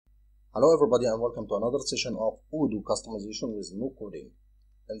Hello everybody and welcome to another session of Odoo customization with no coding.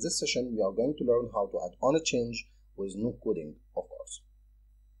 In this session we are going to learn how to add onchange with no coding, of course.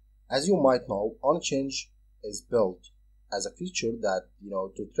 As you might know, onchange is built as a feature that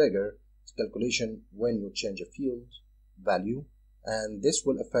to trigger calculation when you change a field value, and this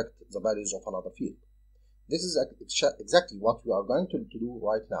will affect the values of another field. This is exactly what we are going to do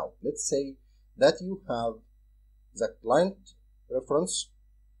right now. Let's say that you have the client reference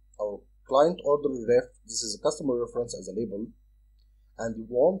or client order ref. This is a customer reference as a label, and you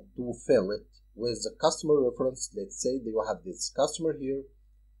want to fill it with the customer reference. Let's say that you have this customer here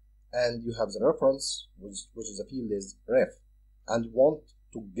and you have the reference which is a field is ref, and you want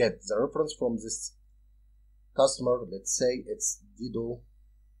to get the reference from this customer. Let's say it's deco.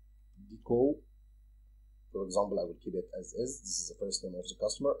 For example, I will keep it as is. This is the first name of the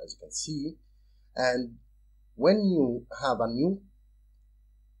customer, as you can see. And when you have a new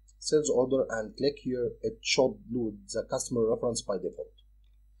sales order and click here, it should load the customer reference by default.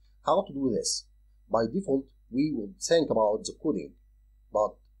 How to do this? By default, we will think about the coding,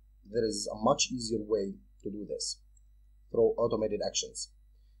 but there is a much easier way to do this through automated actions.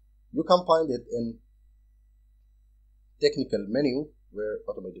 You can find it in technical menu where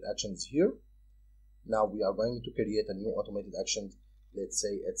automated actions here. Now we are going to create a new automated action. Let's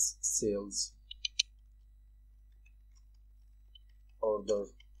say it's sales order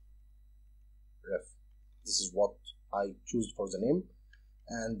ref. This is what I choose for the name,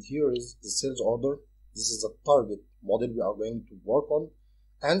 and here is the sales order. This is the target model we are going to work on,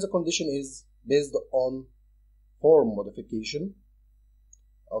 and the condition is based on form modification.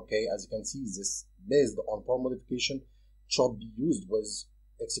 Okay, as you can see, this based on form modification should be used with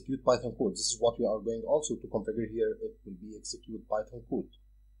execute Python code. This is what we are going also to configure here. It will be execute Python code.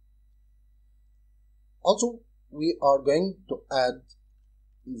 Also, we are going to add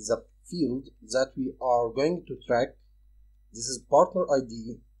the field that we are going to track. This is partner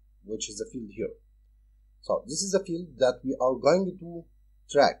ID, which is a field here. So this is a field that we are going to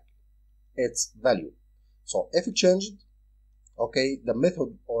track its value. So if it changed, okay, the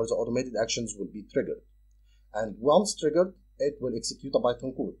method or the automated actions will be triggered, and once triggered, it will execute a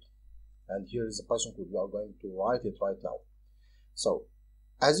Python code. And here is the Python code. We are going to write it right now. So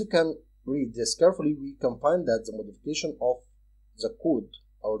as you can read this carefully, we can find that the modification of the code,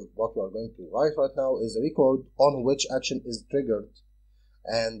 or what we are going to write right now, is a record on which action is triggered,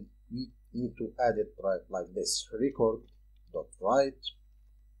 and we need to add it right like this: record.write.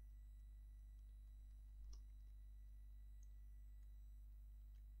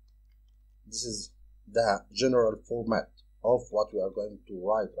 This is the general format of what we are going to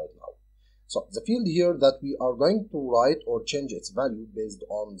write right now. So the field here that we are going to write or change its value based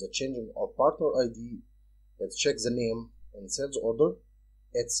on the changing of partner ID. Let's check the name in sales order.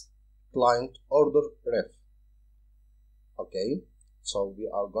 It's client order ref. Okay, so we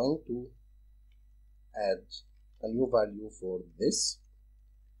are going to add a new value for this.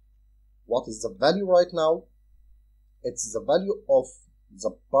 What is the value right now? It's the value of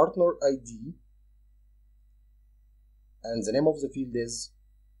the partner ID, and the name of the field is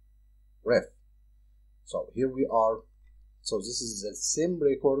ref. So here we are. So this is the same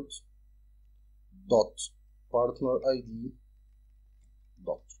record dot partner ID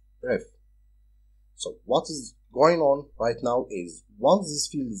dot ref. So what is going on right now is, once this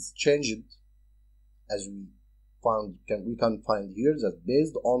field is changed, as we can find here that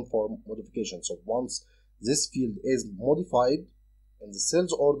based on form modification. So once this field is modified in the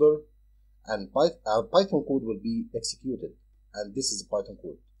sales order, and Python code will be executed, and this is a Python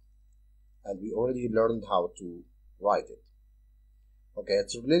code, and we already learned how to write it. Okay,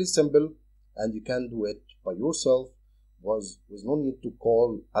 it's really simple, and you can do it by yourself with no need to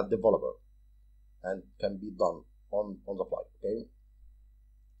call a developer, and can be done on the fly. Okay,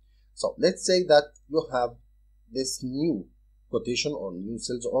 so let's say that you have this new quotation or new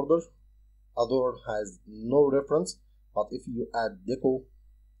sales order. Other has no reference, but if you add deco,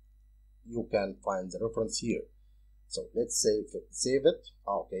 you can find the reference here. So let's save it.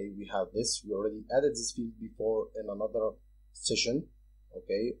 Okay, we have this. We already added this field before in another session,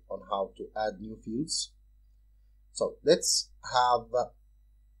 okay, on how to add new fields. So let's have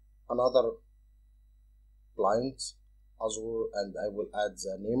another client, Azure, and I will add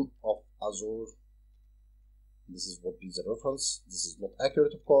the name of Azure. This is what is the reference. This is not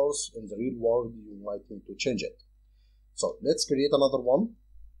accurate, of course. In the real world, you might need to change it. So let's create another one.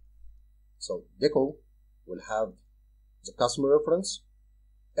 So deco will have the customer reference.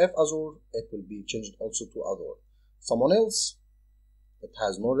 If Azure, it will be changed also to Azure. Someone else, it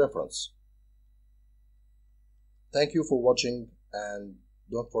has no reference. Thank you for watching, and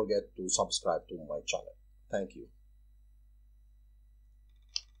don't forget to subscribe to my channel. Thank you.